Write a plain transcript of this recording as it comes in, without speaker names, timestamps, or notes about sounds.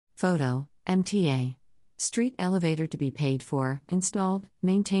Photo, MTA. Street elevator to be paid for, installed,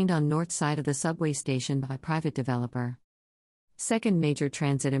 maintained on north side of the subway station by private developer. Second major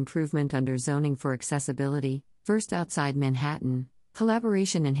transit improvement under zoning for accessibility, first outside Manhattan.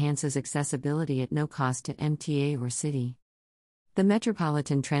 Collaboration enhances accessibility at no cost to MTA or city. The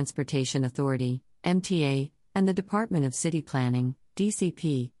Metropolitan Transportation Authority, MTA, and the Department of City Planning,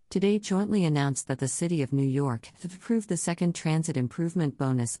 DCP, today jointly announced that the City of New York has approved the second Transit Improvement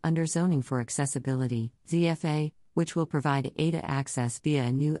Bonus under Zoning for Accessibility, ZFA, which will provide ADA access via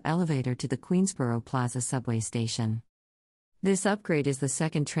a new elevator to the Queensboro Plaza subway station. This upgrade is the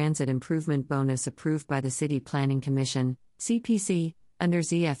second Transit Improvement Bonus approved by the City Planning Commission, CPC, under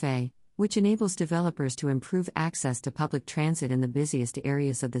ZFA, which enables developers to improve access to public transit in the busiest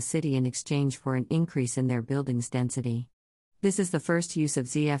areas of the city in exchange for an increase in their building's density. This is the first use of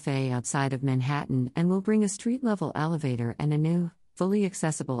ZFA outside of Manhattan and will bring a street-level elevator and a new, fully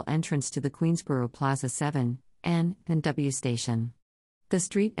accessible entrance to the Queensboro Plaza 7 and W station. The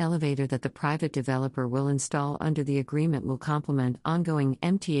street elevator that the private developer will install under the agreement will complement ongoing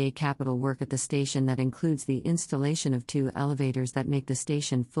MTA capital work at the station that includes the installation of two elevators that make the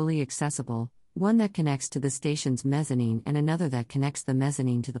station fully accessible, one that connects to the station's mezzanine and another that connects the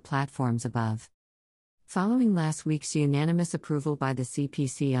mezzanine to the platforms above. Following last week's unanimous approval by the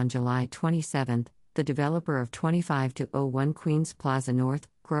CPC on July 27, the developer of 25-01 Queens Plaza North,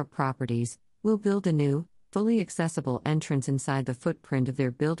 Grub Properties, will build a new, fully accessible entrance inside the footprint of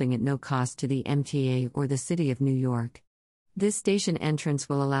their building at no cost to the MTA or the City of New York. This station entrance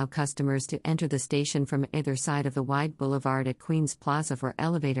will allow customers to enter the station from either side of the wide boulevard at Queens Plaza for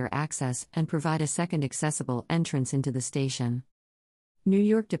elevator access and provide a second accessible entrance into the station. New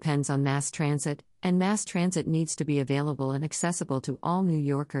York depends on mass transit, and mass transit needs to be available and accessible to all New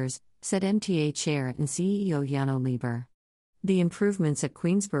Yorkers, said MTA Chair and CEO Janno Lieber. The improvements at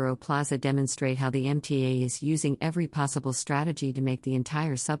Queensboro Plaza demonstrate how the MTA is using every possible strategy to make the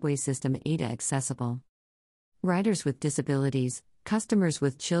entire subway system ADA accessible. Riders with disabilities, customers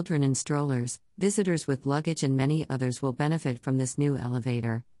with children in strollers, visitors with luggage and many others will benefit from this new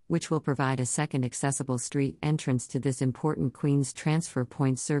elevator, which will provide a second accessible street entrance to this important Queens transfer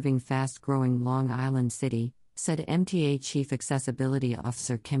point serving fast-growing Long Island City, said MTA Chief Accessibility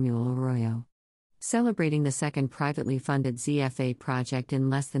Officer Kemuel Arroyo. Celebrating the second privately funded ZFA project in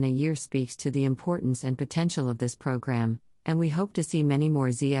less than a year speaks to the importance and potential of this program, and we hope to see many more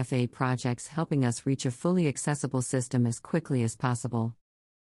ZFA projects helping us reach a fully accessible system as quickly as possible.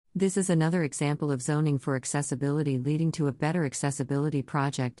 This is another example of zoning for accessibility leading to a better accessibility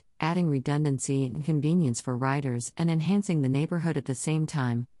project, adding redundancy and convenience for riders and enhancing the neighborhood at the same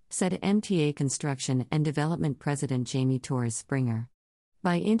time, said MTA Construction and Development President Jamie Torres Springer.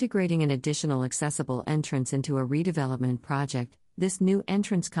 By integrating an additional accessible entrance into a redevelopment project, this new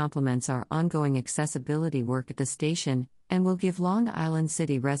entrance complements our ongoing accessibility work at the station and will give Long Island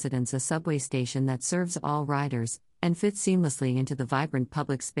City residents a subway station that serves all riders and fits seamlessly into the vibrant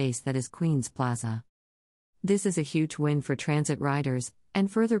public space that is Queens Plaza. This is a huge win for transit riders, and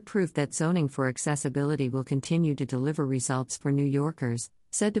further proof that zoning for accessibility will continue to deliver results for New Yorkers,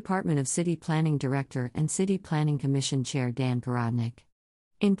 said Department of City Planning Director and City Planning Commission Chair Dan Garodnick.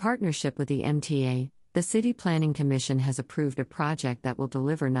 In partnership with the MTA, the City Planning Commission has approved a project that will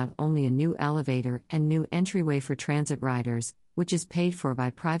deliver not only a new elevator and new entryway for transit riders, which is paid for by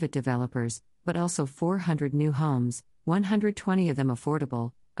private developers, but also 400 new homes, 120 of them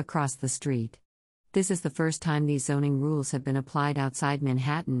affordable, across the street. This is the first time these zoning rules have been applied outside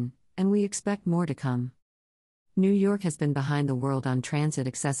Manhattan, and we expect more to come. New York has been behind the world on transit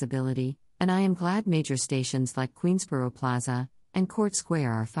accessibility, and I am glad major stations like Queensboro Plaza and Court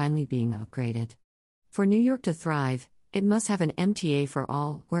Square are finally being upgraded. For New York to thrive, it must have an MTA for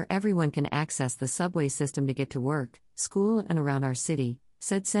all, where everyone can access the subway system to get to work, school, and around our city,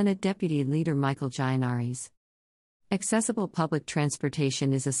 said Senate Deputy Leader Michael Gianaris. Accessible public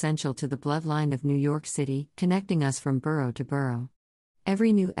transportation is essential to the bloodline of New York City, connecting us from borough to borough.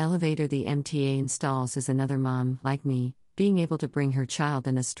 Every new elevator the MTA installs is another mom, like me, being able to bring her child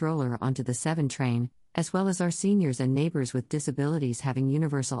in a stroller onto the 7 train, as well as our seniors and neighbors with disabilities having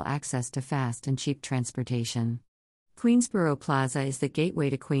universal access to fast and cheap transportation. Queensboro Plaza is the gateway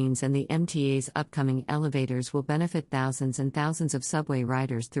to Queens, and the MTA's upcoming elevators will benefit thousands and thousands of subway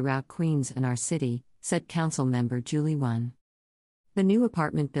riders throughout Queens and our city, said Council Member Julie Won. The new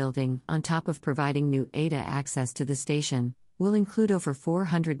apartment building, on top of providing new ADA access to the station, will include over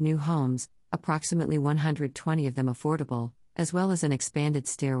 400 new homes, approximately 120 of them affordable, as well as an expanded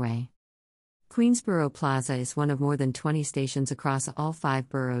stairway. Queensboro Plaza is one of more than 20 stations across all 5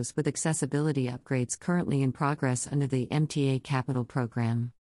 boroughs with accessibility upgrades currently in progress under the MTA Capital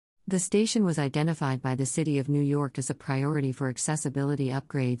Program. The station was identified by the City of New York as a priority for accessibility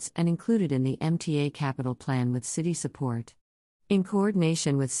upgrades and included in the MTA Capital Plan with city support. In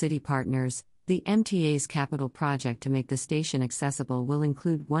coordination with city partners, the MTA's capital project to make the station accessible will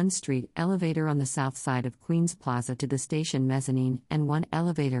include one street elevator on the south side of Queens Plaza to the station mezzanine and one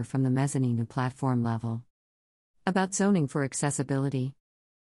elevator from the mezzanine to platform level. About zoning for accessibility.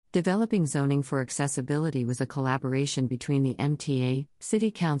 Developing zoning for accessibility was a collaboration between the MTA, City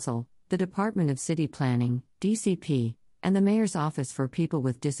Council, the Department of City Planning, DCP, and the Mayor's Office for People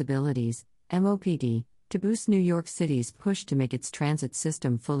with Disabilities, MOPD, to boost New York City's push to make its transit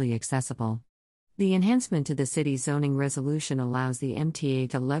system fully accessible. The enhancement to the city's zoning resolution allows the MTA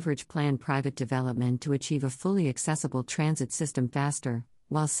to leverage planned private development to achieve a fully accessible transit system faster,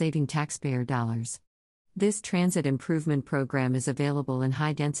 while saving taxpayer dollars. This transit improvement program is available in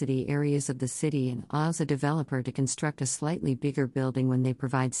high-density areas of the city and allows a developer to construct a slightly bigger building when they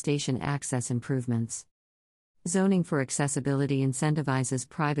provide station access improvements. Zoning for accessibility incentivizes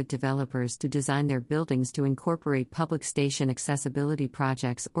private developers to design their buildings to incorporate public station accessibility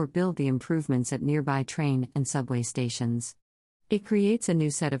projects or build the improvements at nearby train and subway stations. It creates a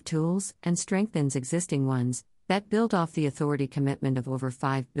new set of tools and strengthens existing ones that build off the authority commitment of over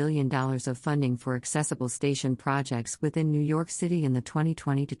 $5 billion of funding for accessible station projects within New York City in the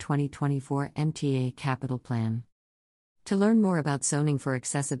 2020 to 2024 MTA Capital Plan. To learn more about zoning for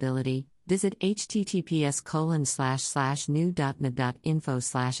accessibility, visit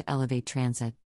https://new.md.info/elevatetransit.